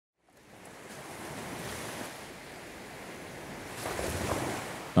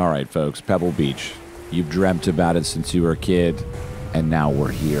All right, folks, Pebble Beach. You've dreamt about it since you were a kid, and now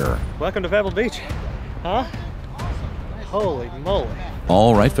we're here. Welcome to Pebble Beach. Huh? Holy moly.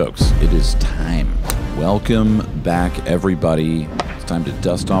 All right, folks, it is time. Welcome back, everybody. It's time to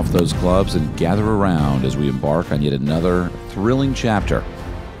dust off those clubs and gather around as we embark on yet another thrilling chapter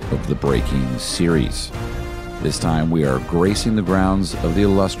of the Breaking Series. This time we are gracing the grounds of the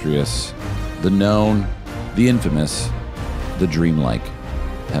illustrious, the known, the infamous, the dreamlike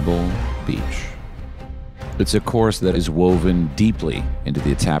Pebble Beach. It's a course that is woven deeply into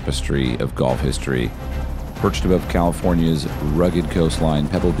the tapestry of golf history. Perched above California's rugged coastline,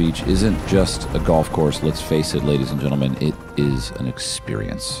 Pebble Beach isn't just a golf course, let's face it, ladies and gentlemen, it is an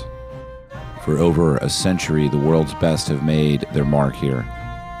experience. For over a century, the world's best have made their mark here.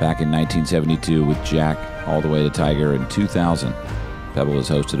 Back in 1972 with Jack, all the way to Tiger in 2000, Pebble has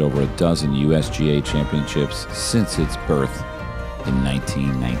hosted over a dozen USGA championships since its birth in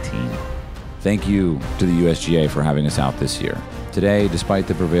 1919. Thank you to the USGA for having us out this year. Today, despite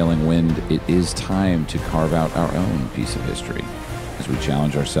the prevailing wind, it is time to carve out our own piece of history as we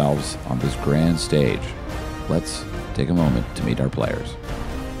challenge ourselves on this grand stage. Let's take a moment to meet our players.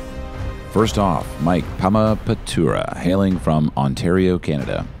 First off, Mike Pamapatura, hailing from Ontario,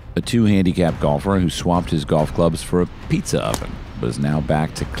 Canada. A two-handicap golfer who swapped his golf clubs for a pizza oven, but is now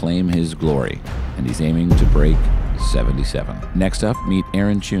back to claim his glory, and he's aiming to break 77. Next up, meet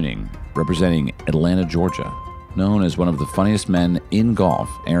Aaron Tuning, representing Atlanta, Georgia. Known as one of the funniest men in golf,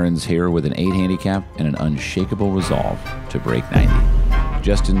 Aaron's here with an 8 handicap and an unshakable resolve to break 90.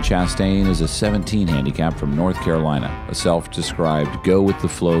 Justin Chastain is a 17 handicap from North Carolina, a self-described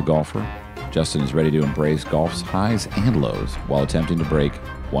go-with-the-flow golfer. Justin is ready to embrace golf's highs and lows while attempting to break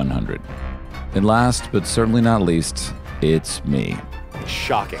 100. And last, but certainly not least, it's me.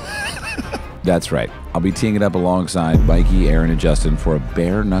 Shocking. That's right. I'll be teeing it up alongside Mikey, Aaron, and Justin for a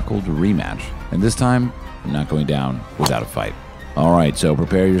bare-knuckled rematch. And this time, I'm not going down without a fight. All right, so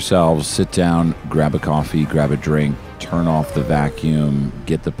prepare yourselves, sit down, grab a coffee, grab a drink, turn off the vacuum,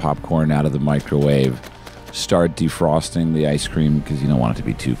 get the popcorn out of the microwave, start defrosting the ice cream because you don't want it to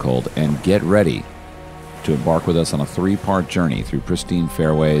be too cold, and get ready to embark with us on a 3-part journey through pristine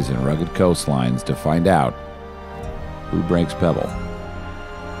fairways and rugged coastlines to find out who breaks Pebble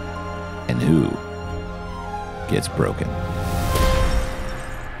and who gets broken.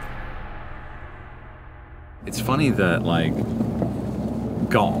 It's funny that, like,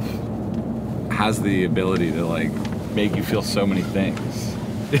 golf has the ability to, like, make you feel so many things.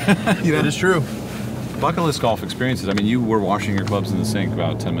 You know? It is true. Bucket list golf experiences. I mean, you were washing your clubs in the sink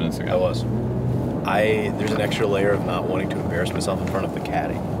about 10 minutes ago. I was. There's an extra layer of not wanting to embarrass myself in front of the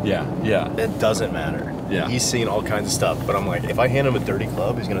caddy. Yeah, yeah. It doesn't matter. Yeah. He's seen all kinds of stuff, but I'm like, if I hand him a dirty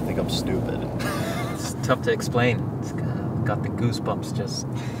club, he's gonna think I'm stupid. It's tough to explain. It's got the goosebumps just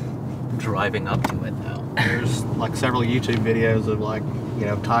driving up to it now. There's like several YouTube videos of, like, you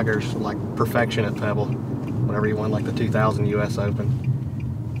know, Tiger's like perfection at Pebble whenever he won like the 2000 US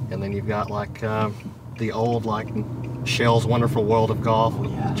Open. And then you've got like the old like Shell's Wonderful World of Golf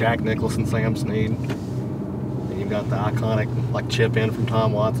with Jack Nicklaus and Sam Snead. And you've got the iconic like chip in from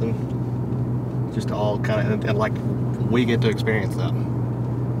Tom Watson. Just all kind of, and like we get to experience that.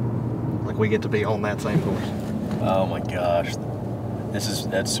 Like we get to be on that same course. Oh my gosh. That's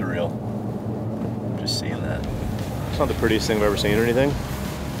surreal. Just seeing that. It's not the prettiest thing I've ever seen or anything.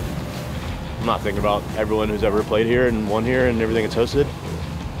 I'm not thinking about everyone who's ever played here and won here and everything it's hosted.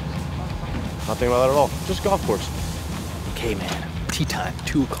 Not thinking about that at all. Just a golf course. Okay, man. Tee time,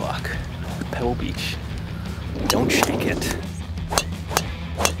 2 o'clock. Pebble Beach. Don't shake it.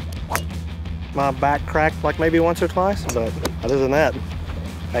 My back cracked like maybe once or twice, but other than that,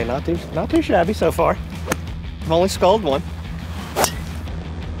 hey, not too shabby so far. I've only sculled one.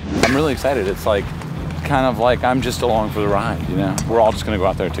 I'm really excited. It's like, kind of like I'm just along for the ride, you know? We're all just going to go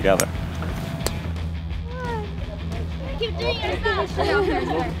out there together. Keep doing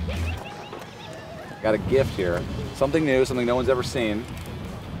it. Got a gift here. Something new, something no one's ever seen.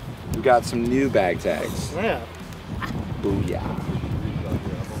 We've got some new bag tags. Yeah. Booyah.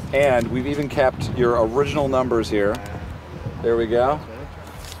 And we've even kept your original numbers here. There we go.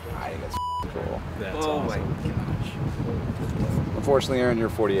 I think that's cool. That's awesome. Unfortunately, Aaron, you're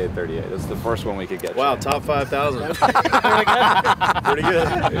 48-38. That's the first one we could get. Wow, you. top 5,000. Pretty good.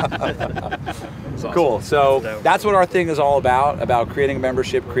 Awesome. Cool. So that's what our thing is all about creating a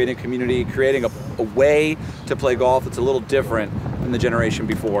membership, creating a community, creating a way to play golf that's a little different than the generation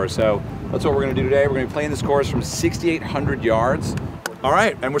before. So that's what we're going to do today. We're going to be playing this course from 6,800 yards. All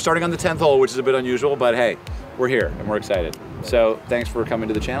right, and we're starting on the 10th hole, which is a bit unusual, but hey, we're here and we're excited. So thanks for coming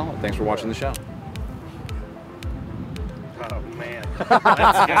to the channel. Thanks for watching the show. Oh man.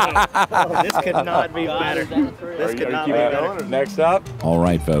 This could not be better. This could not be better. Next up. All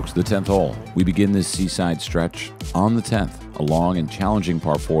right, folks, the 10th hole. We begin this seaside stretch on the 10th, a long and challenging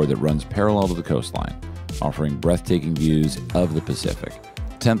par 4 that runs parallel to the coastline, offering breathtaking views of the Pacific.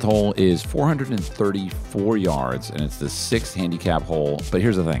 10th hole is 434 yards, and it's the 6th handicap hole. But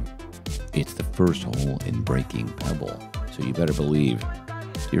here's the thing. It's the first hole in breaking Pebble, so you better believe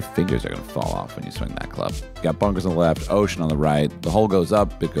your fingers are going to fall off when you swing that club. Got bunkers on the left, ocean on the right. The hole goes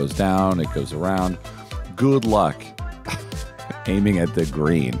up, it goes down, it goes around. Good luck aiming at the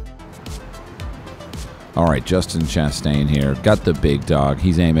green. All right, Justin Chastain here. Got the big dog.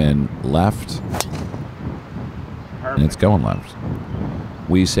 He's aiming left, and it's going left.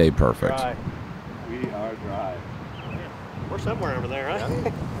 We say perfect. Dry. We are dry. We're somewhere over there,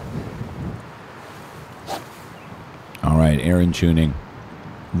 right? All right, Aaron Tuning.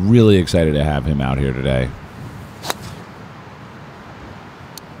 Really excited to have him out here today.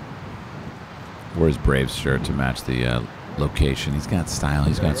 Wore his Braves shirt to match the location. He's got style.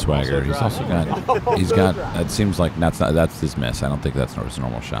 He's got swagger. He's also got. He's got. It seems like that's his miss. I don't think that's his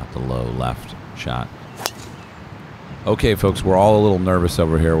normal shot. The low left shot. Okay, folks, we're all a little nervous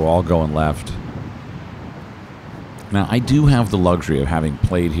over here. We're all going left. Now, I do have the luxury of having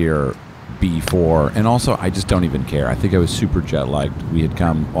played here before, and also I just don't even care. I think I was super jet-lagged. We had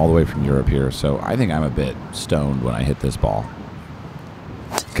come all the way from Europe here, so I think I'm a bit stoned when I hit this ball.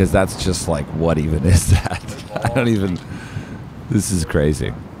 Because that's just like, what even is that? I don't even... This is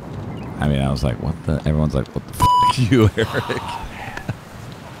crazy. I mean, I was like, what the... Everyone's like, what the f*** are you, Erik?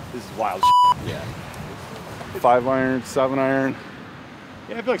 This is wild. Yeah. 5 iron, 7 iron.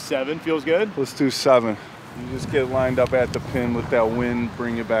 Yeah, I feel like 7 feels good. Let's do 7. You just get lined up at the pin, let that wind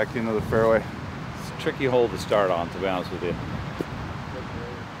bring you back into the fairway. It's a tricky hole to start on, to be honest with you.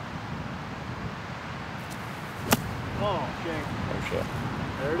 Oh, shit. Oh, shit.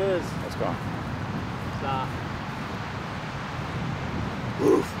 There it is. Let's go. Stop.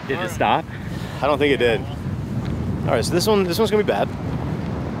 Did it stop? I don't think it did. All right, so this one's gonna be bad.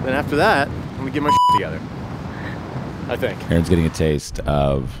 Then after that, I'm gonna get my shit together. I think. Aaron's getting a taste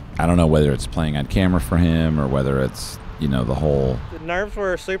of, I don't know whether it's playing on camera for him or whether it's, you know, the whole... The nerves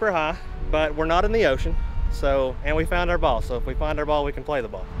were super high, but we're not in the ocean, so, and we found our ball. So if we find our ball, we can play the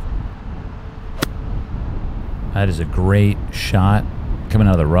ball. That is a great shot. Coming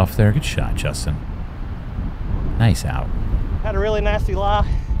out of the rough there. Good shot, Justin. Nice out. Had a really nasty lie.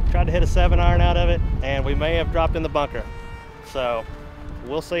 Tried to hit a 7-iron out of it, and we may have dropped in the bunker. So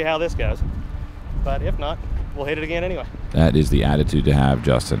we'll see how this goes. But if not, we'll hit it again anyway. That is the attitude to have,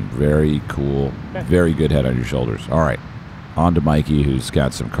 Justin. Very cool. Very good head on your shoulders. All right. On to Mikey, who's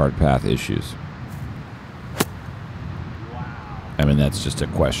got some cart path issues. I mean, that's just a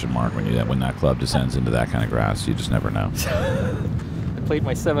question mark when that club descends into that kind of grass. You just never know. I played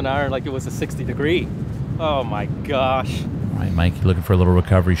my 7-iron like it was a 60 degree. Oh my gosh. All right, Mikey looking for a little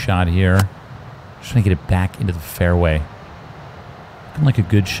recovery shot here. Just trying to get it back into the fairway. Looking like a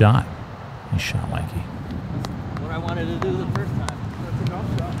good shot. Nice shot, Mikey. What I wanted to do the first time. That's a golf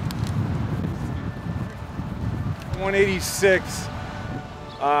shot. 186.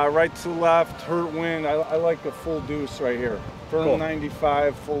 Right to left, hurt wind. I like the full deuce right here. Firm Cool.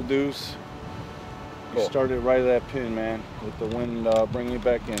 95, full deuce. Cool. You started right at that pin, man, with the wind bringing you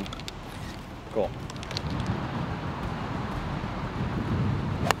back in. Cool.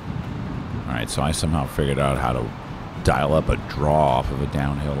 All right, so I somehow figured out how to dial up a draw off of a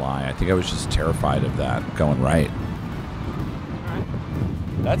downhill lie. I think I was just terrified of that going right.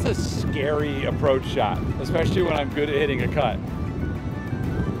 That's a scary approach shot, especially when I'm good at hitting a cut.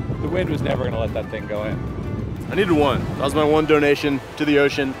 The wind was never going to let that thing go in. I needed one. That was my one donation to the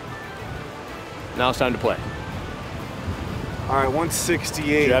ocean. Now it's time to play. All right,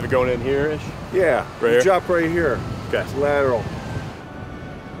 168. You have it going in here-ish? Yeah, right here? Drop right here. Okay. It's lateral.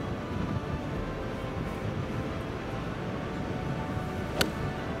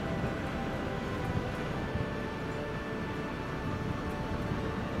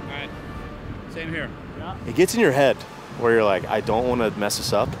 Same here. It gets in your head where you're like, I don't want to mess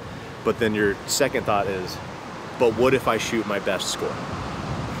this up, but then your second thought is, but what if I shoot my best score?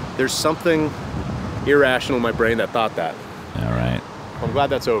 There's something irrational in my brain that thought that. All right. I'm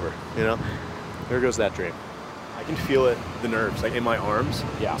glad that's over, you know? There goes that dream. I can feel it, the nerves, like in my arms.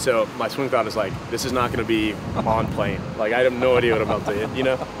 Yeah. So my swing thought is like, this is not going to be on plane. Like, I have no idea what I'm about to hit, you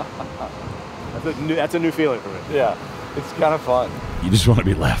know? That's a new feeling for me. Yeah, it's kind of fun. You just want to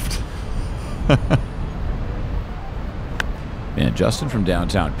be left. Man, Justin from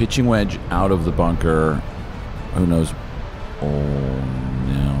downtown, pitching wedge out of the bunker. Who knows? Oh,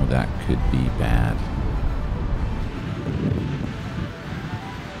 no, that could be bad.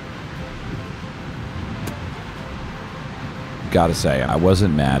 gotta say, I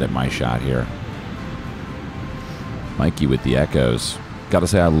wasn't mad at my shot here. Mikey with the Echoes. Gotta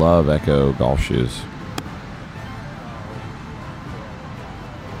say, I love Echo golf shoes.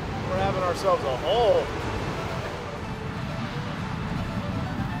 We're having ourselves a hole.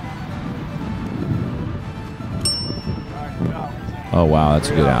 Oh, wow, that's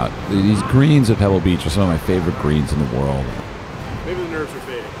a good out. These greens at Pebble Beach are some of my favorite greens in the world. Maybe the nerves are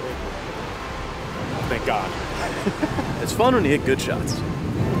fading. Thank God. It's fun when you hit good shots.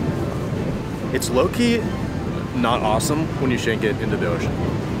 It's low-key not awesome when you shank it into the ocean.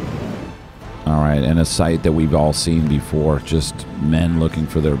 All right, and a sight that we've all seen before, just men looking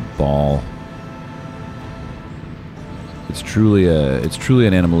for their ball. It's truly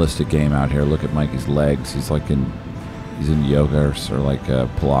an animalistic game out here. Look at Mikey's legs. He's in yoga or like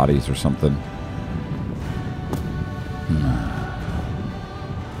Pilates or something.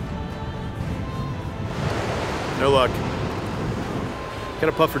 No luck.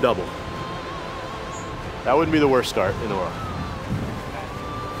 Gotta putt for double. That wouldn't be the worst start in the world.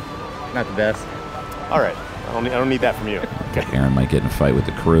 Not the best. All right, I don't need that from you. Okay. Aaron might get in a fight with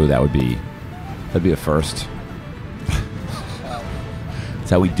the crew. That'd be a first.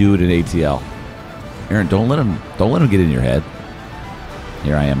 That's how we do it in ATL. Aaron, don't let him get in your head.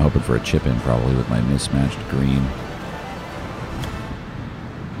 Here I am hoping for a chip in probably with my mismatched green.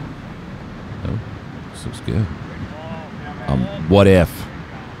 Oh, this looks good. What if?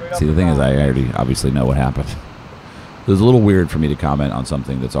 See, the thing is, I already obviously know what happened. It was a little weird for me to comment on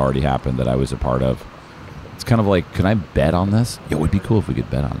something that's already happened that I was a part of. It's kind of like, can I bet on this? Yeah, it would be cool if we could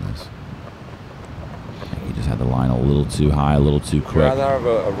bet on this. He just had the line a little too high, a little too quick. I'd rather have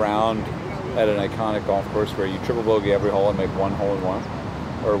a round at an iconic golf course where you triple bogey every hole and make one hole in one,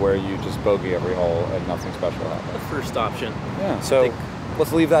 or where you just bogey every hole and nothing special happens? The first option. Yeah, so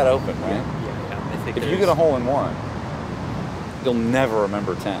let's leave that open, right? Yeah, I think if you get a hole in one, you'll never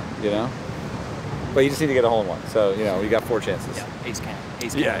remember 10, you know? But you just need to get a hole in one. So, you know, you got 4 chances. Yeah, ace can.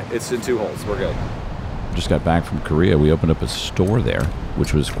 Yeah, it's in 2 holes. We're good. Just got back from Korea. We opened up a store there,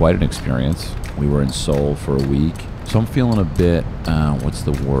 which was quite an experience. We were in Seoul for a week. So I'm feeling a bit, what's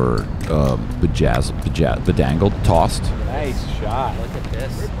the word? Bedangled, tossed. Nice shot. Look at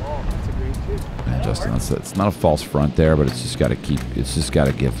this. That's a great shoot. Man, Justin, it's not a false front there, but it's just got to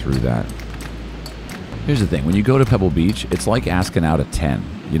get through that. Here's the thing. When you go to Pebble Beach, it's like asking out a 10.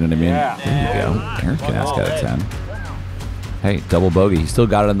 You know what I mean? Yeah. There you go. Aaron can ask out a 10. Hey, double bogey. He still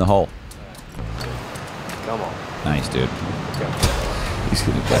got it in the hole. Come on. Nice, dude. He's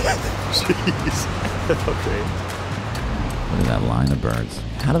going to play. Jeez. Okay. Look at that line of birds.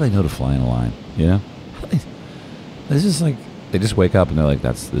 How do they know to fly in a line? You know? It's just like, they just wake up and they're like,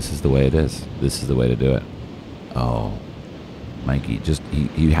 this is the way it is. This is the way to do it. Oh. Mikey,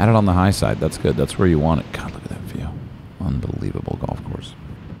 he had it on the high side. That's good. That's where you want it. God, look at that view. Unbelievable golf course.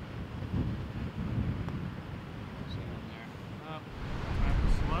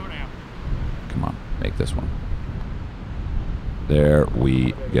 Come on, make this one. There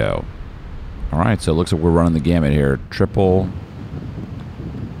we go. All right, so it looks like we're running the gamut here. Triple,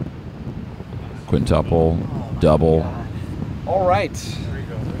 quintuple, double. All right.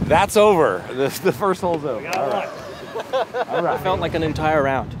 That's over. The first hole's over. All right. All right. It felt like an entire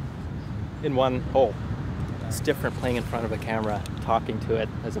round in one hole. It's different playing in front of a camera, talking to it,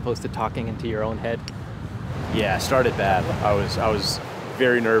 as opposed to talking into your own head. Yeah, I started bad. I was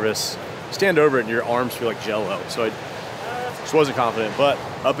very nervous. Stand over it and your arms feel like jello. So I just wasn't confident. But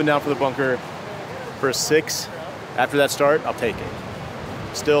up and down for the bunker for a 6. After that start, I'll take it.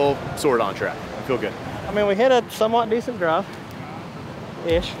 Still sort of on track. I feel good. I mean, we hit a somewhat decent drive.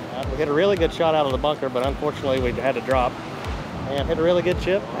 Ish. We hit a really good shot out of the bunker, but unfortunately we had to drop and hit a really good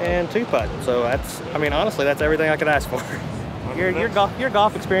chip and 2-putt. So that's, I mean, honestly, that's everything I could ask for. Your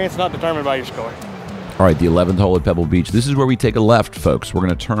golf experience is not determined by your score. All right, the 11th hole at Pebble Beach. This is where we take a left, folks. We're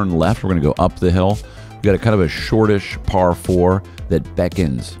going to turn left. We're going to go up the hill. We've got a kind of a shortish par 4 that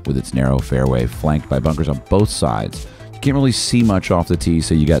beckons with its narrow fairway, flanked by bunkers on both sides. You can't really see much off the tee,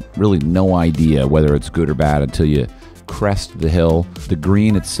 so you got really no idea whether it's good or bad until you crest the hill. The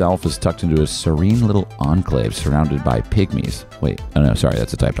green itself is tucked into a serene little enclave surrounded by pygmies. Wait, oh no, sorry,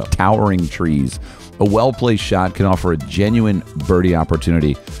 that's a typo. Towering trees. A well-placed shot can offer a genuine birdie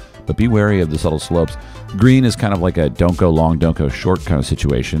opportunity, but be wary of the subtle slopes. Green is kind of like a don't go long, don't go short kind of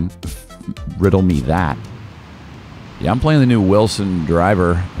situation. Riddle me that. Yeah, I'm playing the new Wilson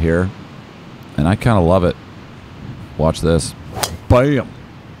driver here, and I kind of love it. Watch this. Bam!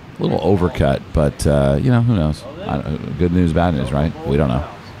 A little overcut, but, you know, who knows? Good news, bad news, right? We don't know.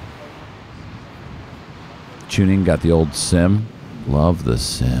 Tuning, got the old sim. Love the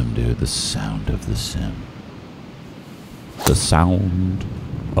sim, dude. The sound of the sim. The sound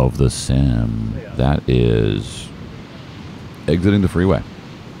of the sim. That is exiting the freeway.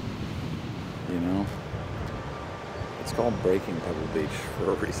 You know, it's called breaking Pebble Beach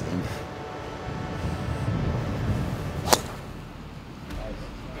for a reason.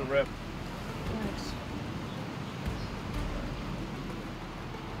 Good rip.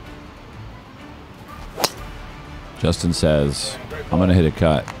 Justin says, I'm going to hit a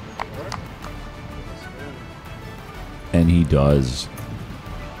cut. And he does.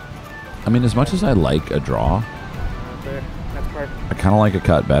 I mean, as much as I like a draw, I kind of like a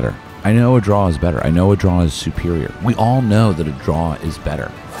cut better. I know a draw is better. I know a draw is superior. We all know that a draw is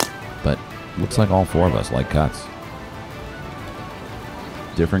better. But looks like all four of us like cuts.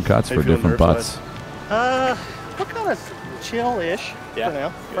 Different cuts for different putts. We're kind of chill-ish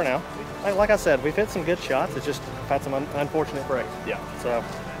for now. Like I said, we've hit some good shots. It's just had some unfortunate breaks. Yeah. So,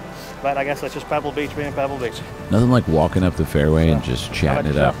 but I guess that's just Pebble Beach being Pebble Beach. Nothing like walking up the fairway and just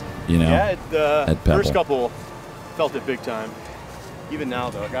chatting it up, you know? Yeah, at Pebble. First couple felt it big time. Even now,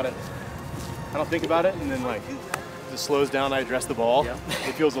 though, I don't think about it, and then like it slows down. I address the ball. Yeah.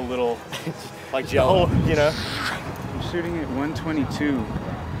 It feels a little like jello, you know. I'm shooting at 122,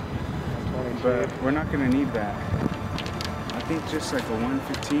 but we're not going to need that. I think just like a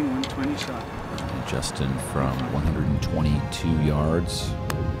 115, 120 shot. Justin from 122 yards.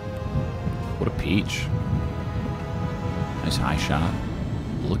 What a peach. Nice high shot.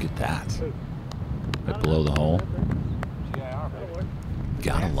 Look at that. Right below the hole.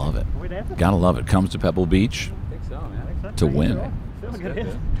 Gotta love it. Gotta love it. Comes to Pebble Beach to win.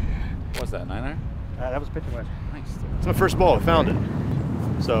 What's that, 9-iron? That was pitching wedge. Nice. It's my first ball. I found it.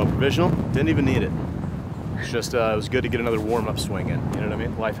 So provisional. Didn't even need it. It's just it was good to get another warm-up swing in. You know what I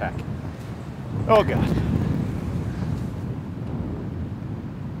mean? Life hack. Oh God.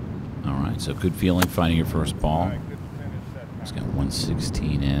 All right, so good feeling finding your first ball. It's got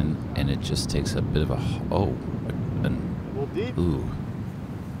 116 in, and it just takes a bit of a ooh.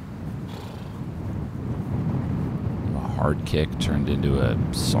 A hard kick turned into a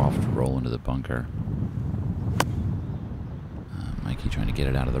soft roll into the bunker. Mikey trying to get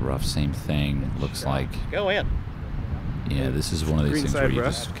it out of the rough. Same thing. Looks like. Go in. Yeah, this is one of these things where you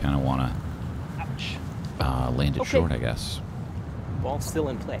just kind of want to land it short, I guess. Ball's still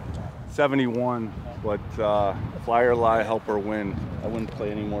in play. 71, but fly or lie, help or win. I wouldn't play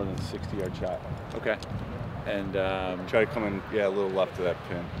any more than a 60-yard shot. Okay. And try to come in, a little left of that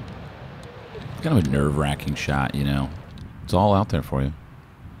pin. It's kind of a nerve-wracking shot, you know. It's all out there for you.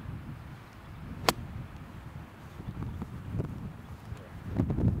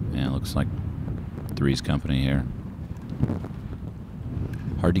 Yeah, it looks like three's company here.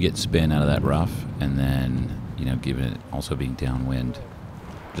 Hard to get spin out of that rough, and then, you know, given it also being downwind,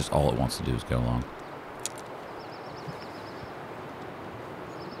 just all it wants to do is go long.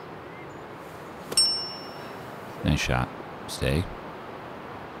 Nice shot. Stay.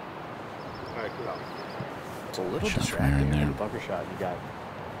 All right, good. It's a little Shot distracting from there. in the bunker shot. You got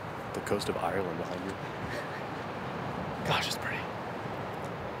The coast of Ireland behind you. Gosh, it's pretty.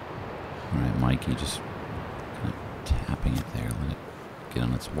 All right, Mikey just kind of tapping it there. Let it get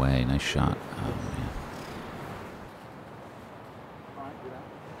on its way. Nice shot. Oh, man.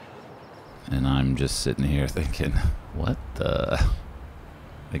 And I'm just sitting here thinking, what the? I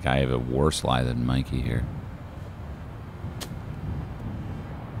think I have a worse lie than Mikey here.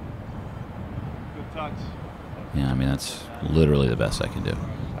 Good touch. Yeah, I mean, that's literally the best I can do.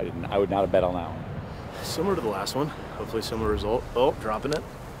 I would not have bet on that one. Similar to the last one. Hopefully similar result. Oh, dropping it.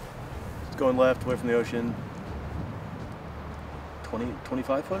 It's going left, away from the ocean.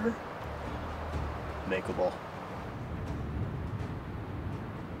 25 footer. Makeable.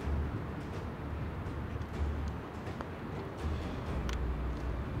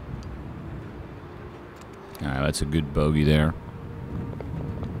 All right, that's a good bogey there.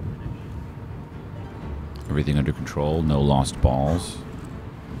 Everything under control, no lost balls.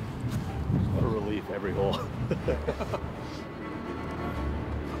 What a relief every hole. It's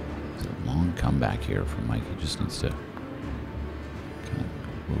a long comeback here from Mikey. Just needs to.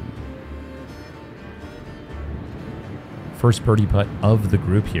 First birdie putt of the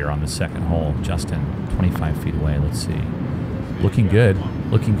group here on the second hole. Justin, 25 feet away. Let's see. Looking good.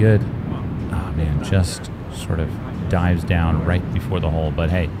 Looking good. Oh, man, just sort of dives down right before the hole. But,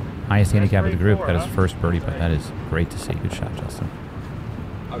 hey, highest handicap of the group. Got his first birdie putt. That is great to see. Good shot, Justin.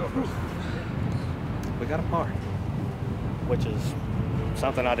 I'll go first. we got a par, which is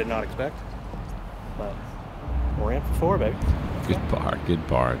something I did not expect. But we're in for four, baby. Good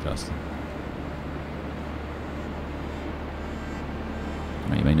par, Justin.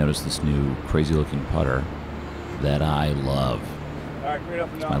 You may notice this new crazy-looking putter. that I love.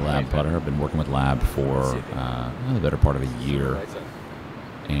 It's my lab putter. I've been working with lab for the better part of a year.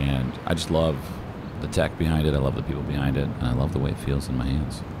 And I just love the tech behind it. I love the people behind it. And I love the way it feels in my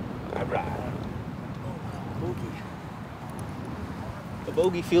hands. All right. Bogey. The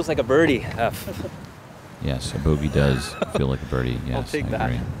bogey feels like a birdie. Yes, a bogey does feel like a birdie. Yes, I'll take I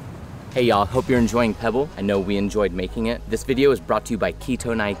that. agree. Hey y'all, hope you're enjoying Pebble. I know we enjoyed making it. This video is brought to you by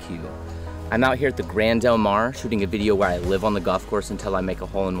Ketone IQ. I'm out here at the Grand Del Mar shooting a video where I live on the golf course until I make a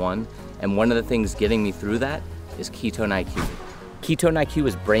hole-in-one. And one of the things getting me through that is Ketone IQ. Ketone IQ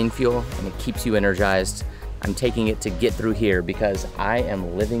is brain fuel and it keeps you energized. I'm taking it to get through here because I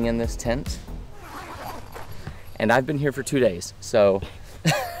am living in this tent and I've been here for 2 days, so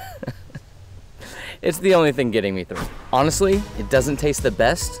it's the only thing getting me through. Honestly, it doesn't taste the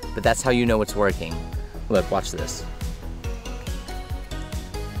best, but that's how you know it's working. Look, watch this.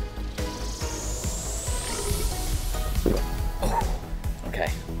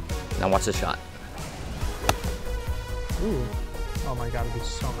 Okay, now watch the shot. Ooh. Oh my God, I'd be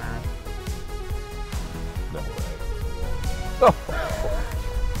so mad.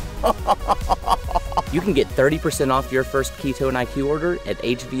 You can get 30% off your first Ketone IQ order at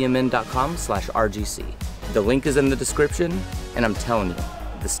hvmn.com/RGC. The link is in the description, and I'm telling you,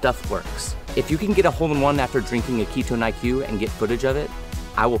 the stuff works. If you can get a hole-in-one after drinking a Ketone IQ and get footage of it,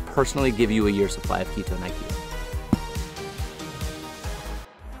 I will personally give you a year's supply of Ketone IQ.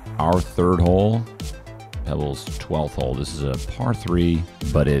 Our third hole, Pebble's 12th hole. This is a par 3,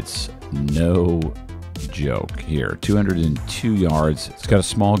 but it's no joke here. 202 yards. It's got a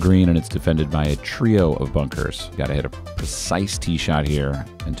small green and it's defended by a trio of bunkers. Got to hit a precise tee shot here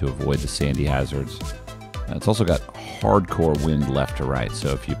and to avoid the sandy hazards. It's also got hardcore wind left to right, so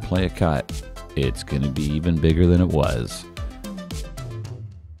if you play a cut, it's going to be even bigger than it was.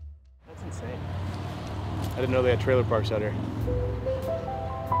 That's insane. I didn't know they had trailer parks out here.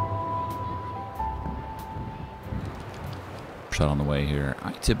 Shot on the way here.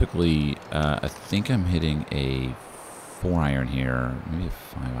 I typically, I think I'm hitting a 4-iron here, maybe a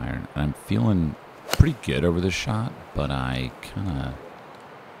 5-iron. I'm feeling pretty good over this shot, but I kind of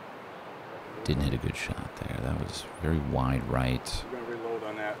didn't hit a good shot there. That was very wide right. You're gonna reload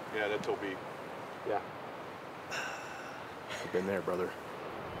on that. Yeah, that's OB. Yeah. I've been there, brother.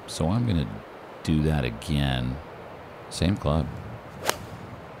 So I'm gonna do that again. Same club.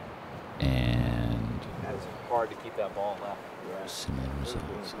 And That is hard to keep that ball left. similar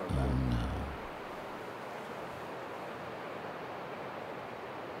results. Oh no.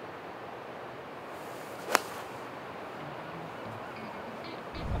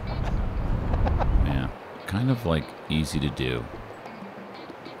 Yeah, kind of like easy to do.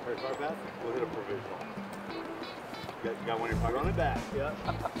 Very far back? We'll hit a provisional. You got one in your pocket? Run it back. Yeah.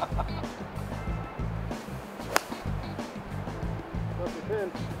 What's your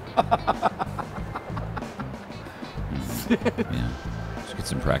pin? Yeah, just get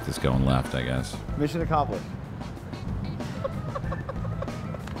some practice going left, I guess. Mission accomplished.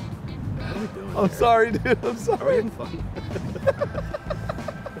 I'm sorry, dude. I'm sorry. I'm fun.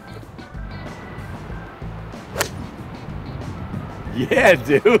 Yeah,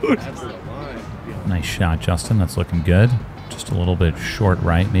 dude. That's the line. Nice shot, Justin. That's looking good. Just a little bit short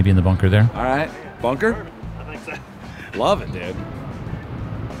right, maybe in the bunker there. All right, bunker? I think so. Love it, dude.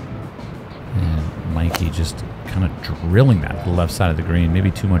 And Mikey just kind of drilling that to the left side of the green.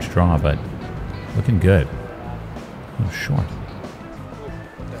 Maybe too much draw, but looking good. A little short.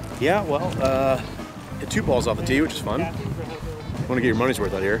 Yeah, well, hit 2 balls off the tee, which is fun. Want to get your money's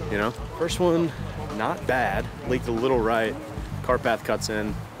worth out here, you know? First one, not bad. Leaked a little right. Cart path cuts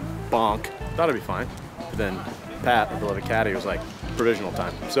in. Bonk. Thought it'd be fine. But then Pat, our beloved caddy, was like, provisional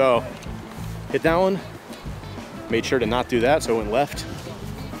time. So, hit that one. Made sure to not do that, so it went left.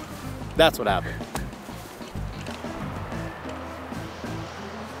 That's what happened.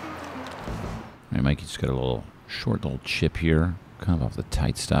 All right, Mikey just got a little short little chip here, kind of off the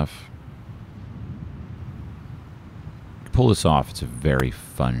tight stuff. Pull this off. It's a very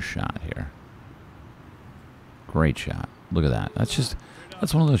fun shot here. Great shot. Look at that. That's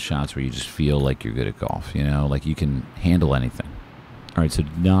one of those shots where you just feel like you're good at golf, you know, like you can handle anything. All right, so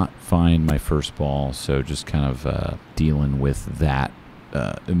did not find my first ball, so just kind of dealing with that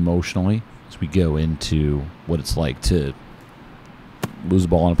emotionally as we go into what it's like to lose a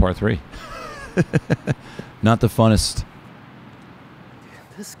ball on a par 3. Not the funnest.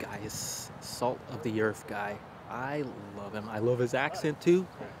 This guy is salt of the earth guy. I love him. I love his accent too.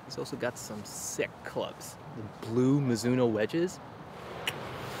 He's also got some sick clubs. The blue Mizuno wedges.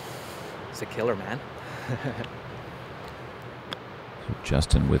 He's a killer, man. So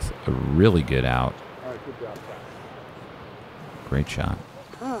Justin with a really good out. All right, good job, Pat. great shot.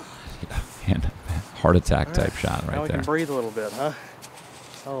 And heart attack type shot right now we there. can breathe a little bit, huh?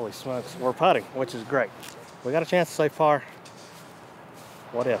 Holy smokes. We're putting, which is great. We got a chance to stay par.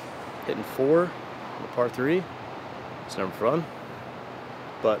 What if? Hitting 4 on the par 3. It's never fun,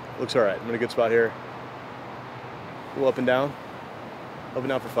 but looks all right. I'm in a good spot here. A little up and down. Up and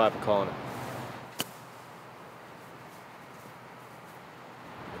down for 5. I'm calling it.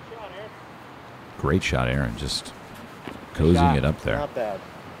 Great shot, Aaron. Just cozying it up there. Not bad.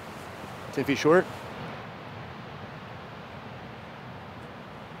 10 feet short.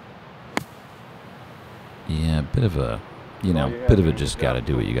 Yeah, bit of a, you know, bit of a just got to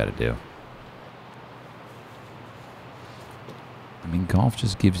do what you got to do. I mean, golf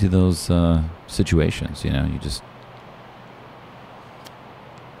just gives you those situations, you know, you just.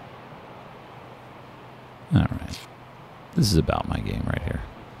 All right. This is about my game right here.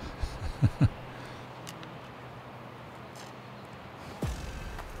 What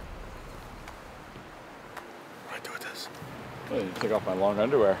do I do with this? Oh, you took off my long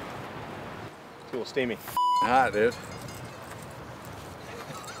underwear. It's a little steamy. Hot, dude.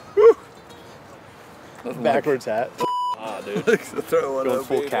 Backwards hat. Ah, dude. Throw one going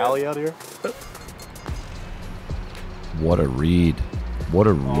full Cali out here. What a read. What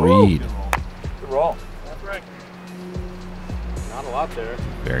a read. Good roll. That's right. Not a lot there.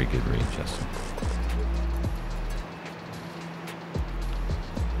 Very good read, Justin.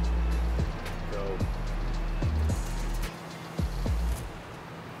 Go.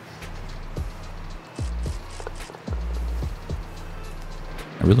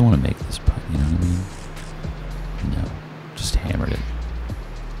 I really want to make this putt, you know what I mean? No, just hammered it.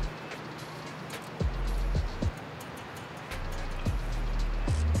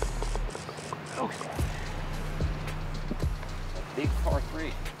 Big par 3.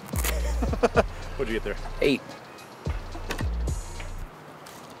 What'd you get there? 8.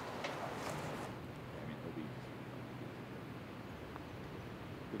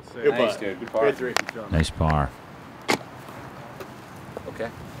 Good Nice, putt. dude. Good par. Great 3. Nice par. Okay.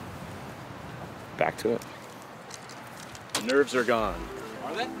 Back to it. The nerves are gone.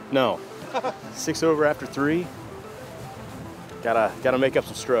 Are they? No. 6 over after 3. Gotta make up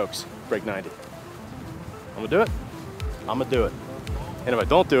some strokes. Break 90. I'm gonna do it. I'm gonna do it. And if I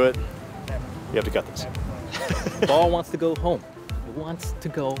don't do it, you have to cut this. Ball wants to go home. It wants to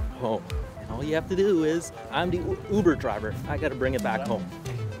go home. And all you have to do is, I'm the Uber driver. I got to bring it back home.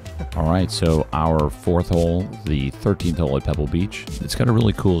 All right, so our 4th hole, the 13th hole at Pebble Beach. It's got a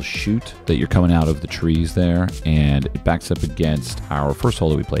really cool chute that you're coming out of the trees there, and it backs up against our first hole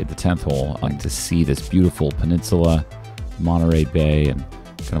that we played, the 10th hole, to see this beautiful peninsula, Monterey Bay, and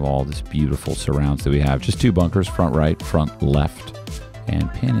kind of all this beautiful surrounds that we have. Just 2 bunkers, front right, front left,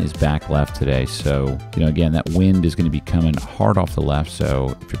 and pin is back left today. So, you know, again, that wind is going to be coming hard off the left,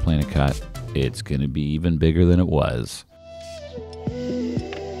 so if you're playing a cut, it's going to be even bigger than it was.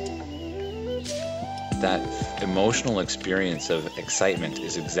 That emotional experience of excitement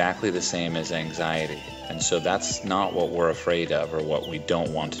is exactly the same as anxiety. And so that's not what we're afraid of or what we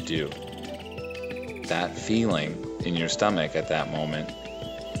don't want to do. That feeling in your stomach at that moment,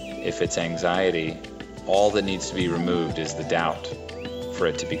 if it's anxiety, all that needs to be removed is the doubt for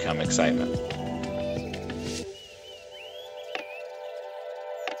it to become excitement.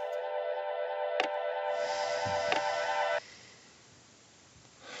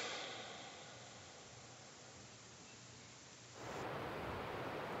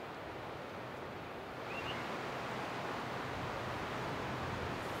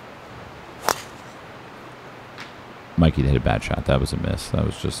 Mikey hit a bad shot. That was a miss. That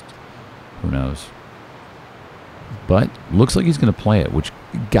was just, who knows. But looks like he's going to play it, which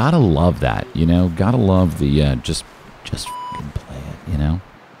gotta love that, you know. Gotta love the just fucking play it, you know.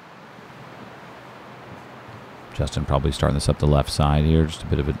 Justin probably starting this up the left side here. Just a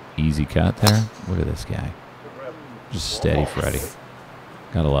bit of an easy cut there. Look at this guy. Just steady Freddy.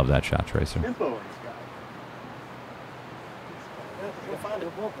 Gotta love that shot tracer.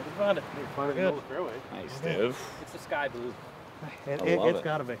 Find it. Find it in the fairway. Nice, dude. It's the sky blue. It's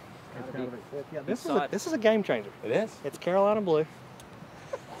got to be. It's gotta be. Yeah, this is a game changer. It is? It's Carolina blue.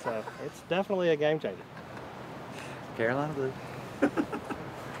 So it's definitely a game changer. Carolina blue.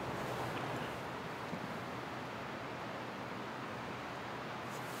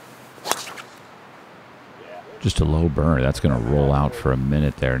 Just a low burn. That's going to roll out for a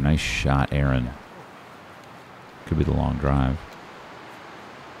minute there. Nice shot, Aaron. Could be the long drive.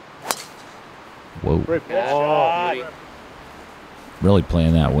 Whoa. Great ball. Really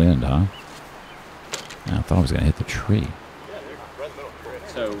playing that wind, huh? I thought I was going to hit the tree.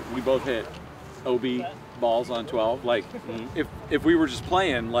 So we both hit OB balls on 12. Like, if we were just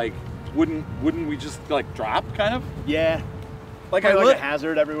playing, like, wouldn't we just like drop kind of? Yeah. Like like a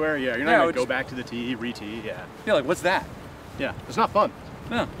hazard everywhere. Yeah, you're not gonna go just back to the tee, re-tee. Yeah. Yeah, like what's that? Yeah, it's not fun.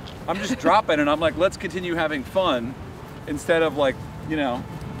 No, I'm just dropping, and I'm like, let's continue having fun, instead of like, you know,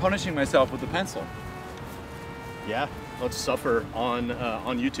 punishing myself with the pencil. Yeah, let's suffer on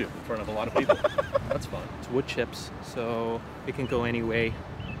YouTube in front of a lot of people. That's fun. It's wood chips, so it can go any way,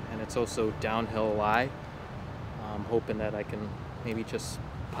 and it's also downhill lie. I'm hoping that I can maybe just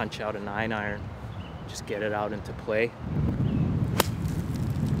punch out a 9-iron, just get it out into play.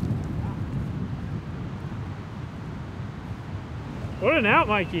 What an out,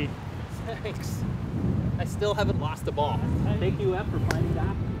 Mikey. Thanks. I still haven't lost the ball. Thank you, F, for finding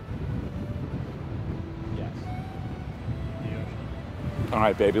that. Yes. All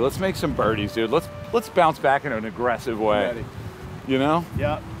right, baby, let's make some birdies, dude. Let's bounce back in an aggressive way. Ready. You know?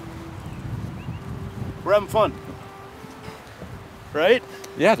 Yeah. We're having fun. Right?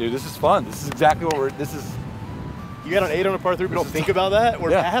 Yeah, dude, this is fun. This is exactly what this is. You got an 8 on a par 3, but don't think about that?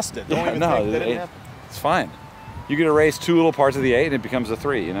 We're past it. Don't even think that it happened. It's fine. You could erase 2 little parts of the 8 and it becomes a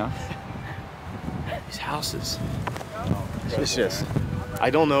 3, you know? These houses. It's just, I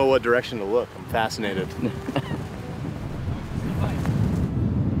don't know what direction to look. I'm fascinated.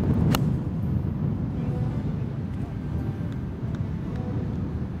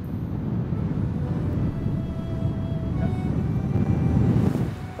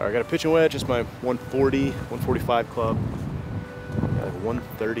 All right, I got a pitching wedge. It's my 140, 145 club. Got like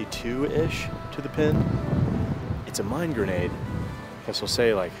 132-ish to the pin. It's a mine grenade. I guess we'll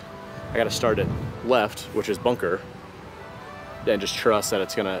say, like, I got to start it left, which is bunker, and just trust that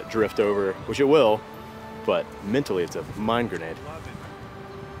it's gonna drift over, which it will, but mentally it's a mine grenade.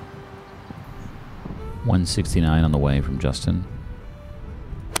 169 on the way from Justin.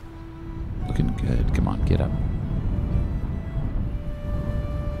 Looking good. Come on, get up.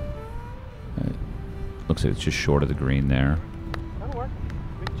 Looks like it's just short of the green there. That'll work.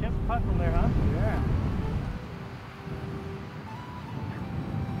 Big chip putt from there, huh? Yeah.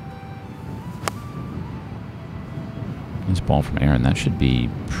 Nice ball from Aaron. That should be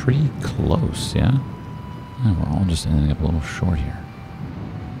pretty close, yeah? Oh, we're all just ending up a little short here.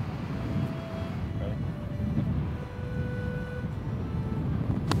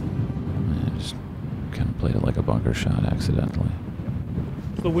 I just kind of played it like a bunker shot accidentally.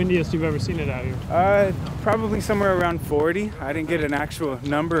 It's the windiest you've ever seen it out here. Probably somewhere around 40. I didn't get an actual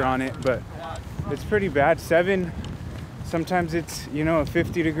number on it, but it's pretty bad. 7, sometimes it's, you know, a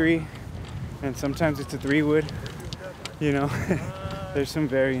 50 degree, and sometimes it's a 3-wood. You know, there's some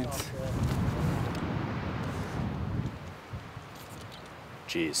variance.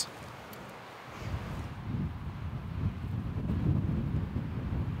 Jeez.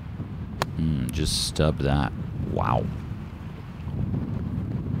 Just stub that. Wow.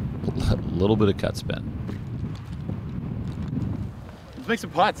 A little bit of cut spin. Let's make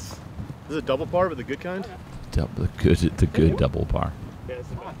some putts. This is a double par, but the good kind? The good double par. Yeah, it's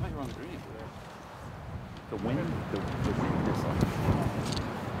not on the green. The wind,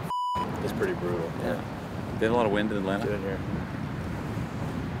 it's pretty brutal. Yeah. They had a lot of wind in Atlanta. Get in here.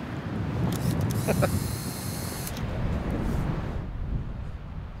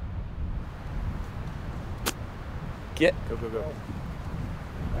 Get. Go, go, go. All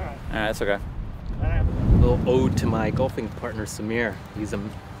right, that's okay. A little ode to my golfing partner, Samir.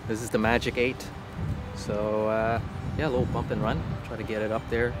 This is the Magic 8. So, yeah, a little bump and run. Try to get it up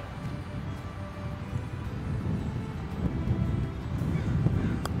there.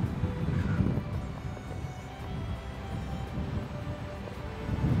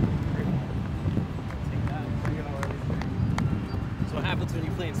 When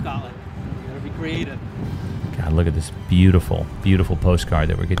you play in Scotland, you gotta be creative. God, look at this beautiful, beautiful postcard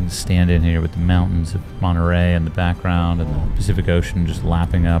that we're getting to stand in here with the mountains of Monterey in the background and the Pacific Ocean just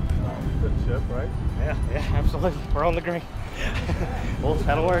lapping up. Good chip, right? Yeah, absolutely. We're on the green. Well,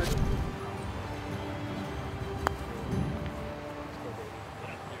 that'll work.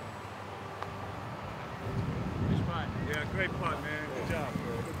 Yeah, great putt, man. Good job.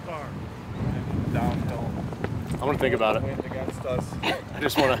 Good par. Downhill. I want to think about it. Against us. I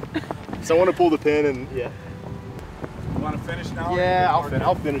just want to. So I want to pull the pin and yeah. You want to finish now? Yeah,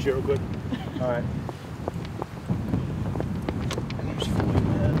 I'll finish it real quick. All right.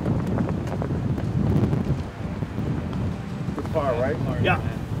 Good par, right? Yeah.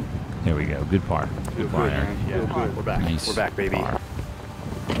 There we go. Good par. Good par, Aaron. Yeah, we're back. Nice. We're back, baby. Par.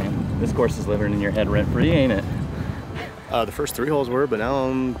 This course is living in your head rent free, ain't it? The first 3 holes were, but now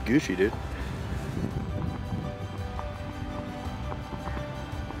I'm Gucci, dude.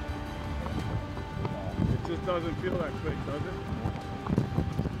 just doesn't feel that quick, does it?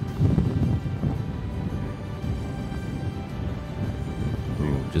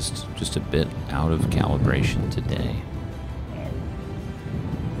 Ooh, just a bit out of calibration today.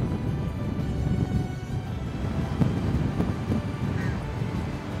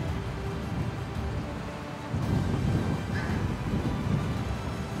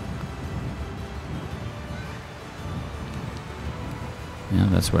 Yeah,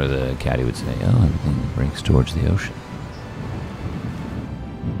 that's where the caddy would say, oh, everything breaks towards the ocean.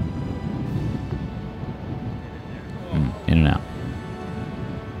 In and out.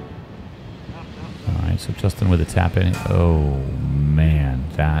 All right, so Justin with a tap in. Oh, man,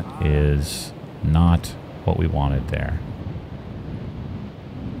 that is not what we wanted there.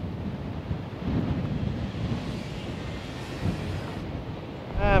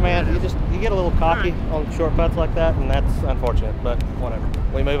 Man, you get a little cocky on short putts like that, and that's unfortunate, but whatever.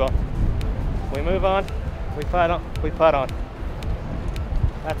 We move on. We move on. We putt on. We putt on.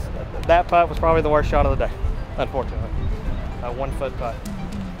 That putt was probably the worst shot of the day, unfortunately. A 1 foot putt.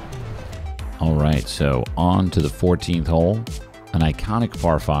 All right, so on to the 14th hole, an iconic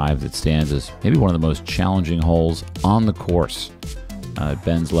par 5 that stands as maybe one of the most challenging holes on the course. It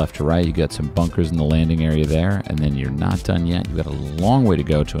bends left to right. You got some bunkers in the landing area there, and then you're not done yet. You've got a long way to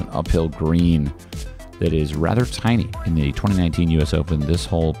go to an uphill green that is rather tiny. In the 2019 US Open, this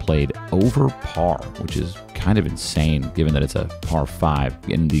hole played over par, which is kind of insane given that it's a par 5.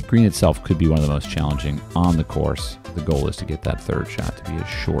 And the green itself could be one of the most challenging on the course. The goal is to get that third shot to be as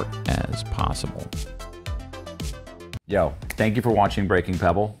short as possible. Yo, thank you for watching Breaking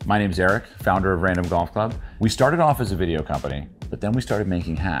Pebble. My name's Erik, founder of Random Golf Club. We started off as a video company, but then we started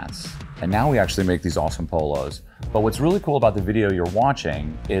making hats. And now we actually make these awesome polos. But what's really cool about the video you're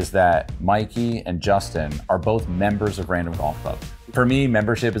watching is that Mikey and Justin are both members of Random Golf Club. For me,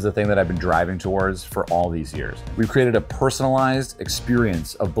 membership is the thing that I've been driving towards for all these years. We've created a personalized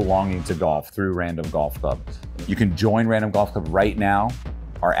experience of belonging to golf through Random Golf Club. You can join Random Golf Club right now.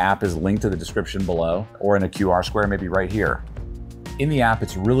 Our app is linked to the description below, or in a QR square, maybe right here. In the app,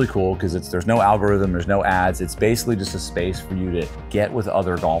 it's really cool because there's no algorithm, there's no ads. It's basically just a space for you to get with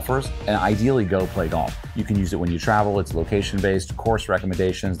other golfers and ideally go play golf. You can use it when you travel. It's location-based, course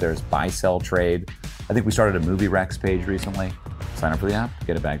recommendations. There's buy, sell, trade. I think we started a movie recs page recently. Sign up for the app,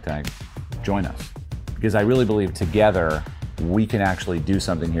 get a bag tag, join us. Because I really believe together, we can actually do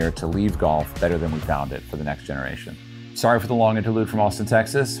something here to leave golf better than we found it for the next generation. Sorry for the long interlude from Austin,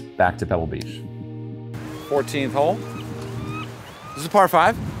 Texas. Back to Pebble Beach. 14th hole. This is par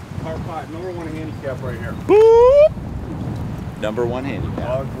 5? Par 5, number 1 handicap right here. Boop. Number 1 handicap.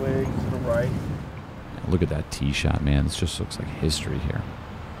 Dog leg to the right. Look at that tee shot, man. This just looks like history here.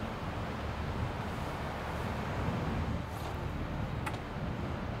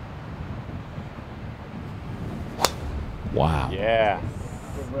 Wow. Yeah.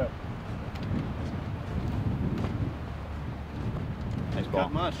 Good rip. Nice ball.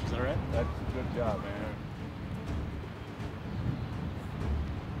 Not much, is that right? That's a good job, man.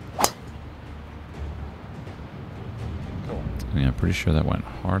 Cool. Yeah, I'm pretty sure that went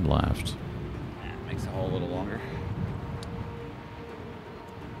hard left. Makes the hole a little longer.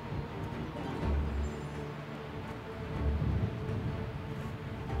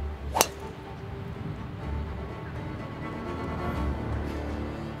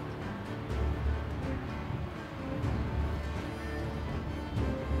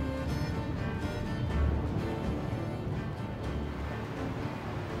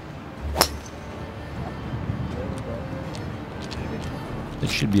 It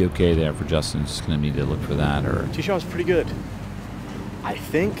should be okay there for Justin. Just going to need to look for that. Or Tee shot was pretty good. I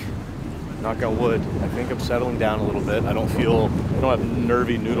think, knock on wood, I think I'm settling down a little bit. I don't have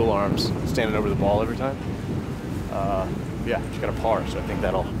nervy noodle arms standing over the ball every time. Yeah, just got a par, so I think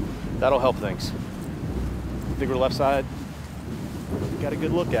that'll help things. I think we're left side. Got a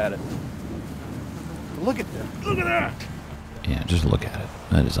good look at it. Look at that! Look at that! yeah, just look at it.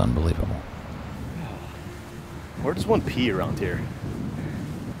 That is unbelievable. Where does one pee around here?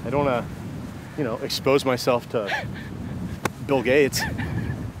 I don't want to, expose myself to Bill Gates. I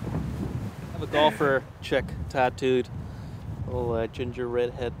have a golfer chick tattooed, a little ginger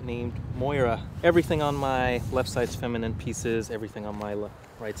redhead named Moira. Everything on my left side's feminine pieces, everything on my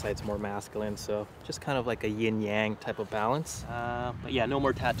right side's more masculine, so just kind of like a yin-yang type of balance. But yeah, no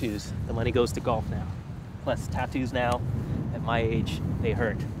more tattoos. The money goes to golf now. Plus tattoos now, at my age, they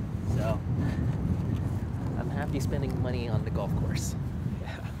hurt. So I'm happy spending money on the golf course.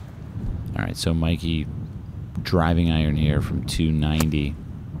 Yeah. All right, so Mikey driving iron here from 290.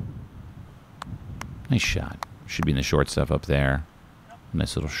 Nice shot. Should be in the short stuff up there.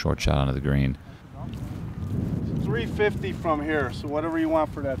 Nice little short shot onto the green. 350 from here, so whatever you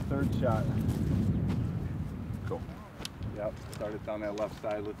want for that third shot. Cool. Yep, start it down that left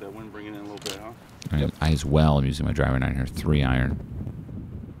side with the wind bringing in a little bit, huh? Right, I as well, I'm using my driving iron here, 3-iron.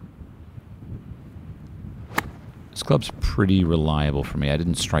 This club's pretty reliable for me. I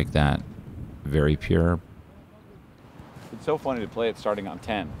didn't strike that very pure. It's so funny to play it starting on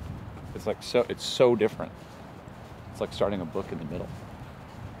 10. It's like it's so different. It's like starting a book in the middle.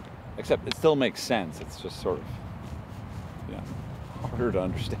 Except it still makes sense. It's just sort of, you know, harder to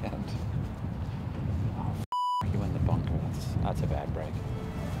understand. Oh, you went in the bunker. That's a bad break.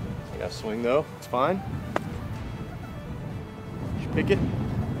 I got to swing though. It's fine. Just pick it.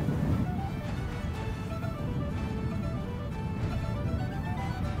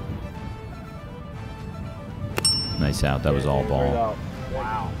 Nice out. That was all ball.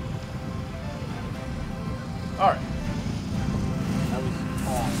 Wow. All right. That was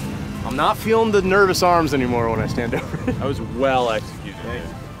awesome. I'm not feeling the nervous arms anymore when I stand over it. That was well executed.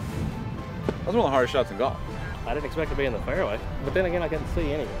 That was one of the hardest shots in golf. I didn't expect to be in the fairway, but then again, I couldn't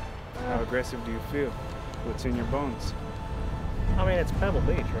see anyway. How aggressive do you feel? What's in your bones? I mean, it's Pebble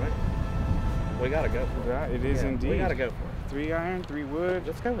Beach, right? We gotta go for it. Yeah, it is indeed. We gotta go for it. 3-iron, 3 wood.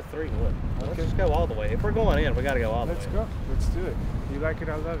 Let's go with 3 wood. Let's just go all the way. If we're going in, we gotta go all the way. Let's go. Let's do it. You like it,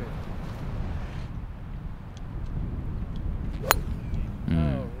 I love it.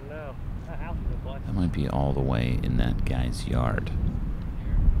 Oh no, that house is a place. That might be all the way in that guy's yard.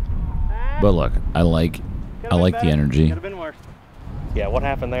 But look, I like the energy. Could have been worse. Yeah, what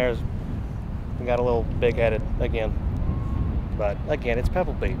happened there is we got a little big-headed again. But again, it's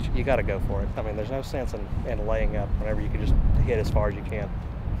Pebble Beach. You got to go for it. I mean, there's no sense in laying up whenever you can just hit as far as you can.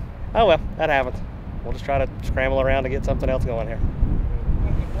 Oh well, that happens. We'll just try to scramble around to get something else going here.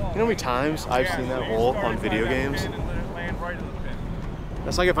 You know how many times I've seen that hole on video games?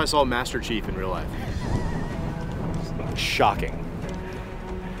 That's like if I saw Master Chief in real life. Shocking.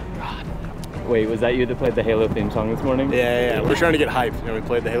 God. Wait, was that you that played the Halo theme song this morning? Yeah. We're trying to get hyped. You know, we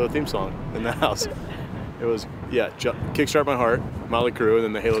played the Halo theme song in the house. It was, yeah, Kickstart My Heart, Motley Crue, and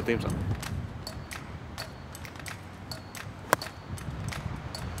then the Halo theme song.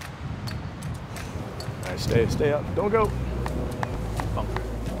 All right, stay up. Don't go. Bunker.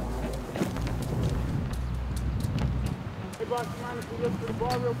 Hey, boss, you mind if we look for the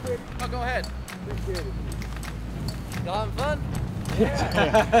ball real quick? Oh, go ahead. Appreciate it. Y'all having fun?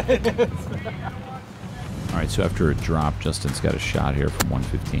 All right, so after a drop, Justin's got a shot here from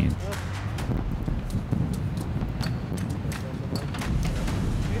 115.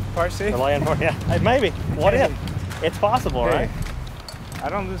 Par safe? Yeah, hey, maybe. What if? It's possible, Hey, right? I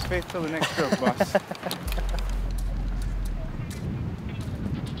don't lose faith till the next stroke, boss.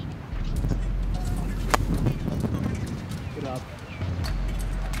 Good up.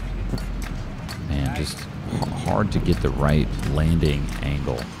 Man, just hard to get the right landing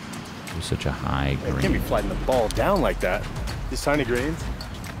angle. With such a high green. You can't be flattening the ball down like that. These tiny greens.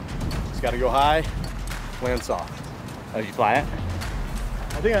 Just got to go high, land soft. Oh, did you fly it?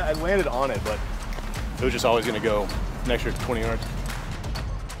 I think I landed on it, but it was just always going to go an extra 20 yards.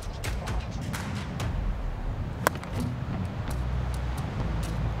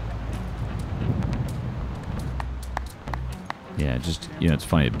 Yeah, just, you know, it's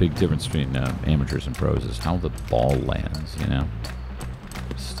funny. A big difference between amateurs and pros is how the ball lands, you know?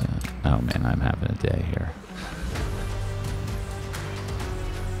 Just, oh, man, I'm having a day here.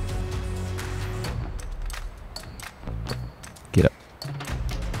 Get up.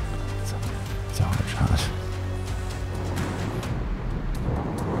 It's a hard shot.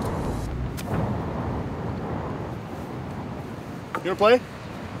 You want to play? You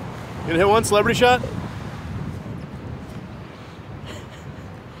going to hit one celebrity shot?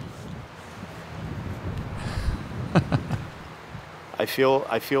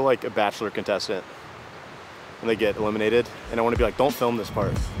 I feel like a Bachelor contestant when they get eliminated, and I want to be like, don't film this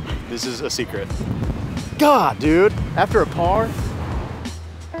part. This is a secret. God, dude, after a par.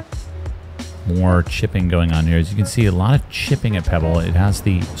 More chipping going on here. As you can see, a lot of chipping at Pebble. It has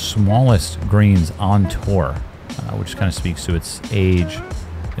the smallest greens on tour, which kind of speaks to its age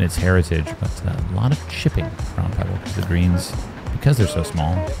and its heritage, but a lot of chipping around Pebble because the greens, because they're so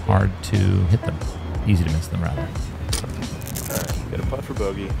small, hard to hit them. Easy to miss them, rather. All right, get a putt for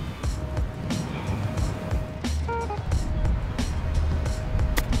bogey.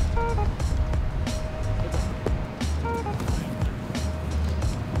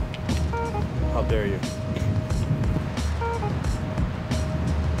 How dare you?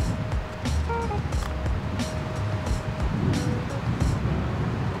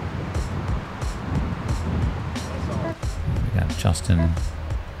 We got Justin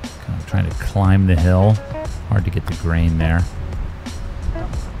kind of trying to climb the hill Hard to get the grain there.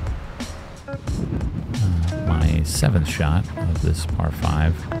 My 7th shot of this par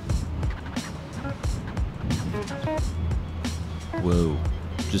 5. Whoa,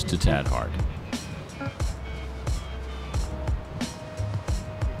 just a tad hard.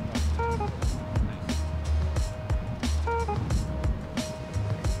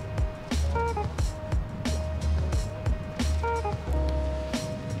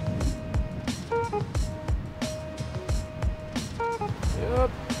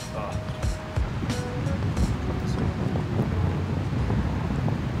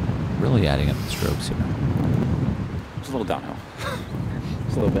 Really adding up the strokes here. It's a little downhill.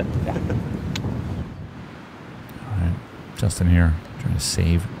 Just a little bit. Yeah. All right, Justin here trying to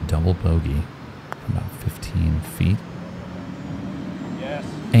save double bogey from about 15 feet. Yes.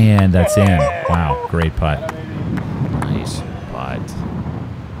 And that's in. Wow, great putt. Nice putt.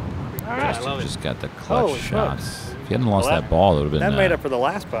 Justin just got the clutch shots. If he hadn't lost that ball, it would have been. That made up for the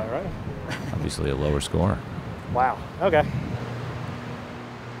last putt, right? Obviously a lower score. Wow. Okay.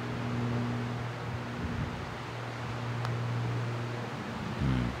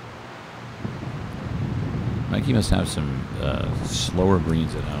 Mikey must have some slower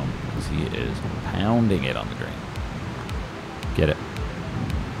greens at home because he is pounding it on the green. Get it.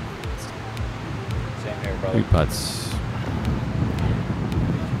 Same here, brother. 3 putts.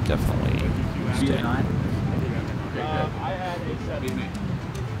 Definitely stay.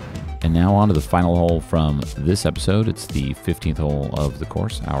 And now on to the final hole from this episode. It's the 15th hole of the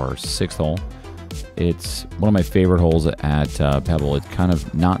course, our 6th hole. It's one of my favorite holes at Pebble. It's kind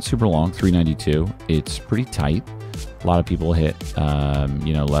of not super long, 392. It's pretty tight. A lot of people hit,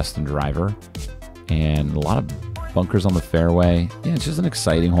 less than driver, and a lot of bunkers on the fairway. Yeah, it's just an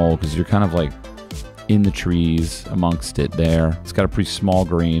exciting hole because you're kind of like in the trees amongst it there. It's got a pretty small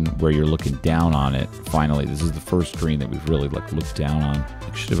green where you're looking down on it. Finally, this is the first green that we've really looked down on.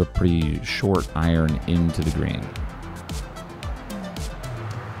 It should have a pretty short iron into the green.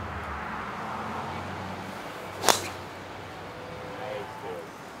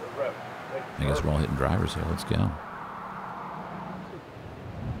 I guess we're all hitting drivers here. Let's go.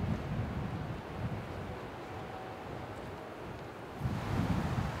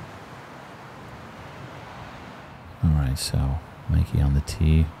 All right, so Mikey on the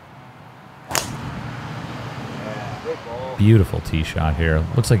tee. Beautiful tee shot here.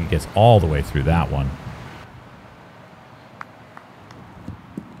 Looks like it gets all the way through that one.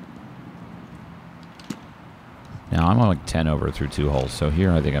 Now, I'm on like 10 over through 2 holes, so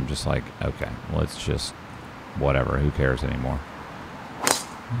here I think I'm just like, okay, let's just, whatever, who cares anymore?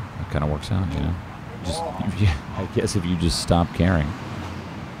 That kind of works out, you know? Just, I guess if you just stop caring,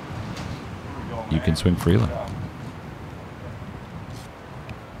 you can swing freely.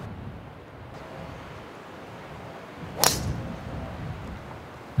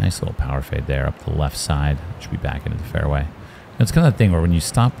 Nice little power fade there up the left side. Should be back into the fairway. And it's kind of that thing where when you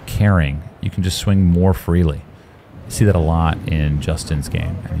stop caring, you can just swing more freely. I see that a lot in Justin's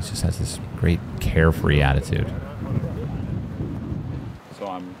game, and he just has this great carefree attitude. So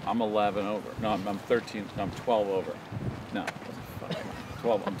I'm 11 over. No, I'm 13. No, I'm 12 over. No,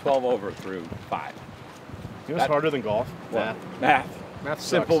 12. I'm 12 over through 5. You know what's harder than golf? What? Math.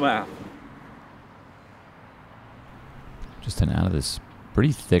 Simple sucks. math. Just out of this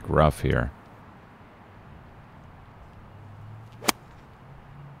pretty thick rough here.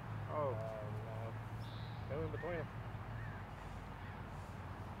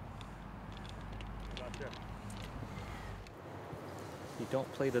 You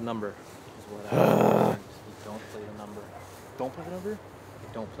don't play the number, is what I learned. You don't play the number. Don't play the number? You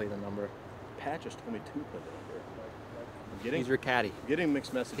don't play the number. Pat just told me to play the number. He's your caddy. I'm getting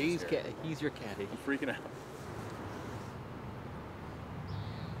mixed messages. He's your caddy. I'm freaking out.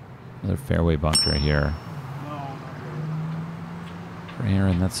 Another fairway bunker here. For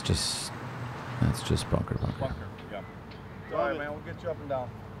Aaron, that's just bunker. Yeah. All right, man, we'll get you up and down.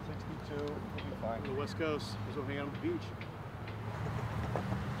 62, we'll be fine. The West Coast, we're hanging on the beach.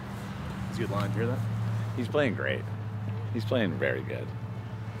 It's a good line. Hear that? He's playing great. He's playing very good.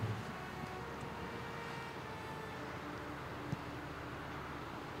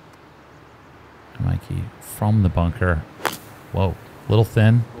 Mikey from the bunker. Whoa, little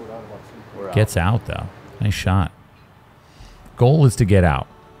thin. Gets out though. Nice shot. Goal is to get out.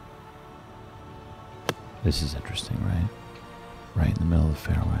 This is interesting, right? Right in the middle of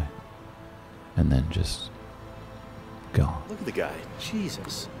the fairway. And then just gone. Look at the guy.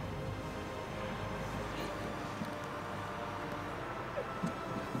 Jesus.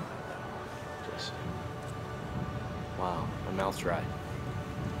 Wow, my mouth's dry.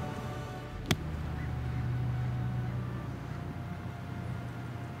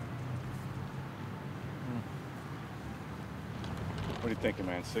 What are you thinking,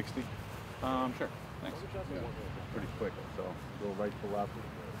 man? 60? Sure. Thanks. Yeah, pretty quick, so go right to left.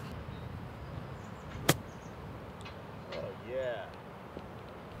 Oh, yeah.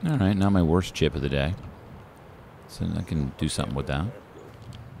 All right, not my worst chip of the day. So I can do something with that.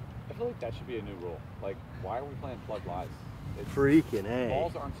 I feel like that should be a new rule. Like, why are we playing plug lies? Freaking A.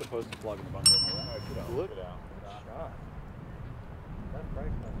 Balls aren't supposed to plug in the bunker. Look it out. Shot.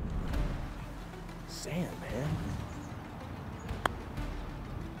 Sand, man.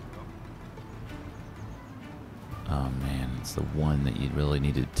 Oh man, it's the one that you really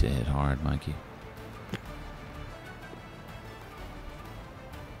needed to hit hard, Mikey.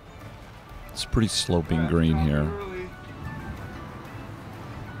 It's a pretty sloping green here.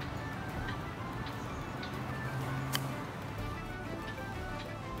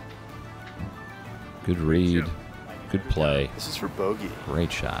 Good read. Good play. This is for bogey.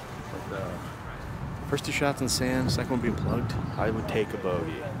 Great shot. First two shots in sand, second one being plugged. I would take a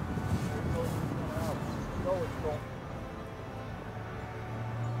bogey.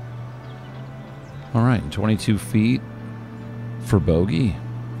 All right, 22 feet for bogey.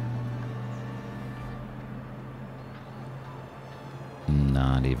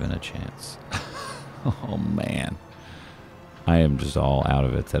 Not even a chance. Oh, man. I am just all out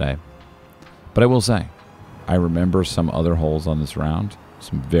of it today. But I will say, I remember some other holes on this round.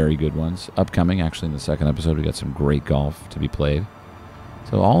 Some very good ones. Upcoming, actually, in the second episode, we got some great golf to be played.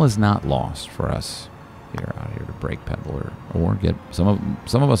 So all is not lost for us here out here to break Pebble or get some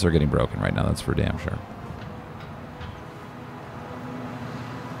of us are getting broken right now. That's for damn sure.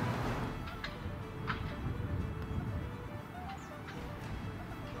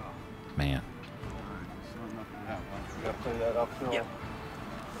 Man. Yep.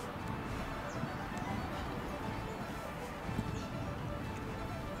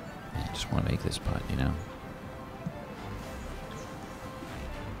 I just want to make this putt, you know.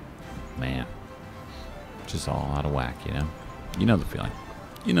 Man. Just all out of whack, you know. You know the feeling.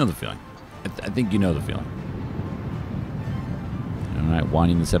 You know the feeling. I think you know the feeling. All right,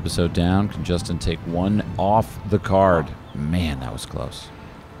 winding this episode down. Can Justin take one off the card? Man, that was close.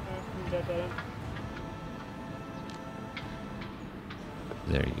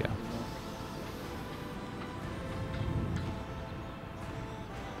 There you go.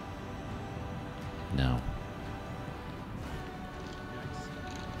 No.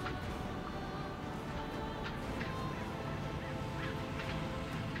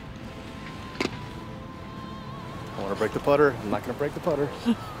 I want to break the putter. I'm not going to break the putter.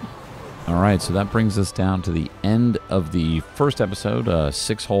 All right, so that brings us down to the end of the first episode.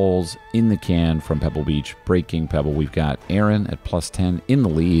 6 holes in the can from Pebble Beach, breaking Pebble. We've got Aaron at +10 in the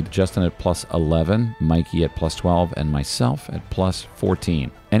lead, Justin at +11, Mikey at +12, and myself at +14.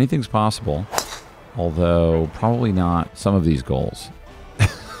 Anything's possible, although probably not some of these goals.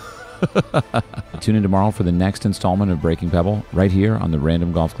 Tune in tomorrow for the next installment of Breaking Pebble right here on the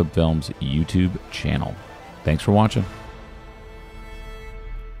Random Golf Club Films YouTube channel. Thanks for watching.